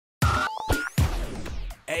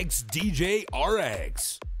XDJ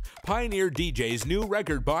RX, Pioneer DJ's new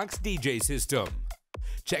record box DJ system.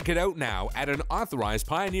 Check it out now at an authorized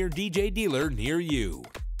Pioneer DJ dealer near you.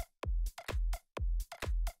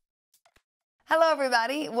 Hello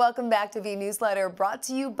everybody, welcome back to Vnewsletter, brought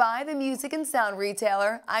to you by the music and sound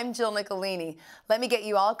retailer. I'm Jill Nicolini. Let me get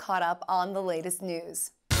you all caught up on the latest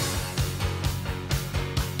news.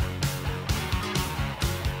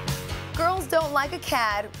 Girls don't like a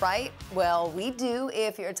CAD, right? Well, we do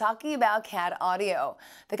if you're talking about CAD audio.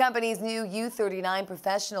 The company's new U39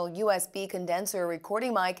 professional USB condenser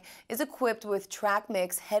recording mic is equipped with track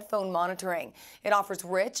mix headphone monitoring. It offers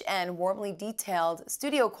rich and warmly detailed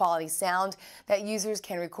studio quality sound that users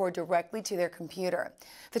can record directly to their computer.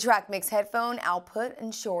 The track mix headphone output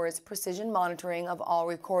ensures precision monitoring of all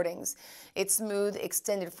recordings. Its smooth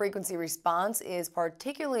extended frequency response is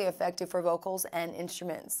particularly effective for vocals and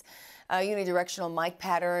instruments. A unidirectional mic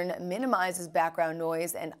pattern minimizes background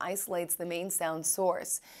noise and isolates the main sound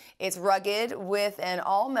source. It's rugged with an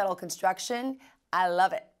all-metal construction. I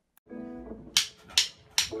love it.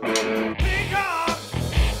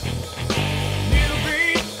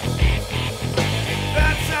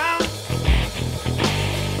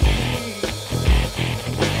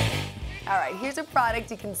 All right, here's a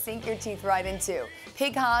product you can sink your teeth right into.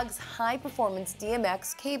 Pig Hog's high-performance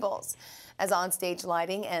DMX cables. As onstage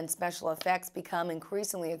lighting and special effects become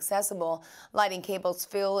increasingly accessible, lighting cables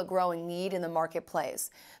fill a growing need in the marketplace.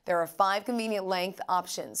 There are 5 convenient length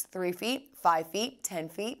options: 3 feet, 5 feet, 10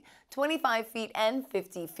 feet, 25 feet, and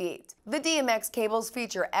 50 feet. The DMX cables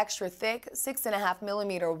feature extra thick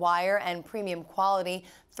 6.5mm wire and premium quality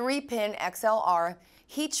 3-pin XLR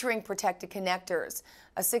heat shrink protected connectors,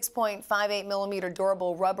 a 6.58mm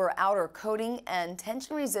durable rubber outer coating, and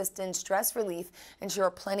tension resistant stress relief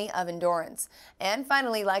ensure plenty of endurance. And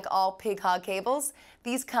finally, like all Pig Hog cables,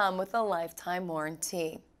 these come with a lifetime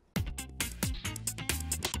warranty.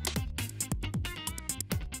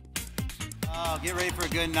 Get ready for a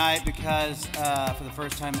good night, because for the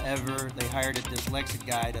first time ever, they hired a dyslexic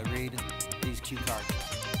guy to read these cue cards.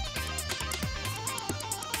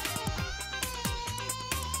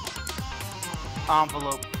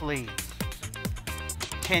 Envelope, please.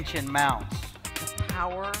 Tension mounts. The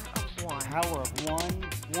power of one. Power of one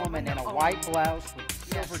woman in a white blouse with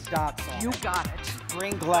silver dots on it. You got it.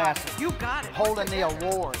 Green glasses. You got it. Holding the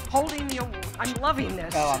award. Holding the award. I'm loving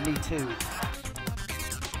this. Oh, me too.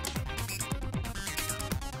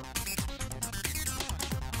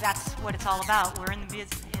 That's what it's all about. We're in the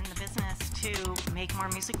business to make more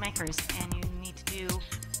music makers, and you need to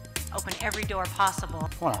open every door possible.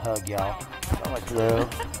 I want to hug y'all. I like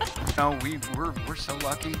love. No, we're so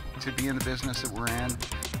lucky to be in the business that we're in.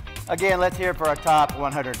 Again, let's hear it for our top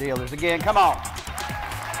 100 dealers. Again, come on.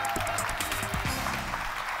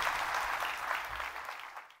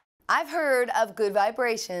 I've heard of good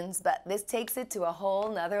vibrations, but this takes it to a whole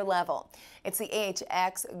nother level. It's the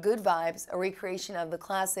AHX Good Vibes, a recreation of the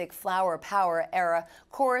classic Flower Power era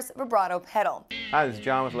chorus vibrato pedal. Hi, this is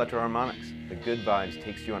John with Electro Harmonics. The Good Vibes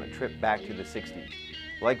takes you on a trip back to the 60s.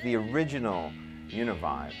 Like the original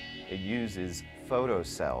Univibe, it uses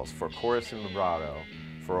photocells for chorus and vibrato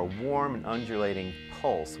for a warm and undulating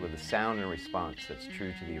pulse with a sound and response that's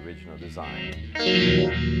true to the original design.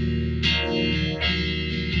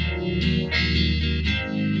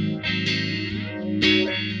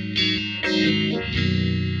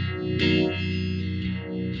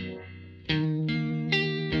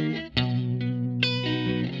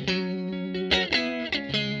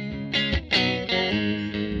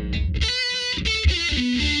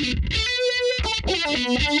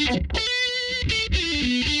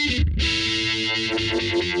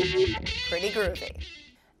 Pretty groovy.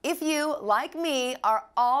 If you, like me, are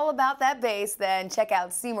all about that bass, then check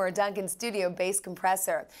out Seymour Duncan's Studio Bass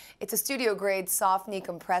Compressor. It's a studio-grade soft knee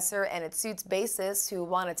compressor, and it suits bassists who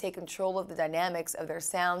want to take control of the dynamics of their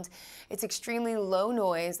sound. It's extremely low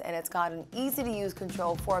noise, and it's got an easy-to-use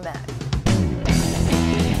control format.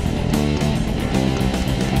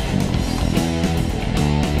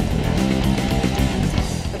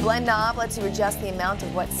 The blend knob lets you adjust the amount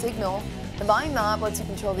of wet signal. The volume knob lets you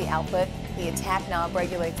control the output. The attack knob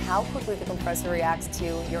regulates how quickly the compressor reacts to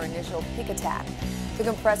your initial peak attack. The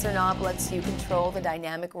compressor knob lets you control the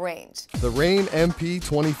dynamic range. The Rane MP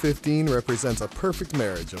 2015 represents a perfect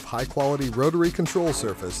marriage of high-quality rotary control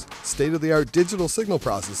surface, state-of-the-art digital signal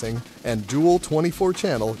processing, and dual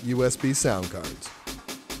 24-channel USB sound cards.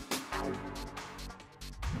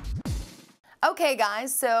 Okay. Okay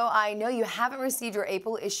guys, so I know you haven't received your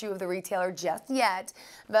April issue of the Retailer just yet,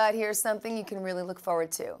 but here's something you can really look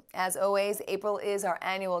forward to. As always, April is our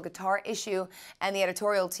annual guitar issue, and the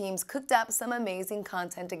editorial teams cooked up some amazing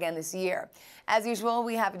content again this year. As usual,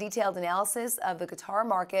 we have a detailed analysis of the guitar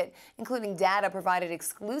market, including data provided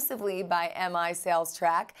exclusively by MI Sales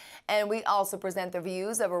Track, and we also present the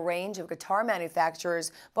views of a range of guitar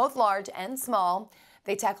manufacturers, both large and small.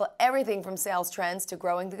 They tackle everything from sales trends to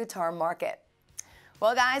growing the guitar market.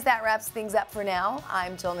 Well guys, that wraps things up for now.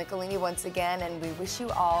 I'm Jill Nicolini once again, and we wish you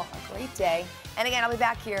all a great day. And again, I'll be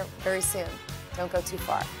back here very soon. Don't go too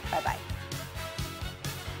far. Bye-bye.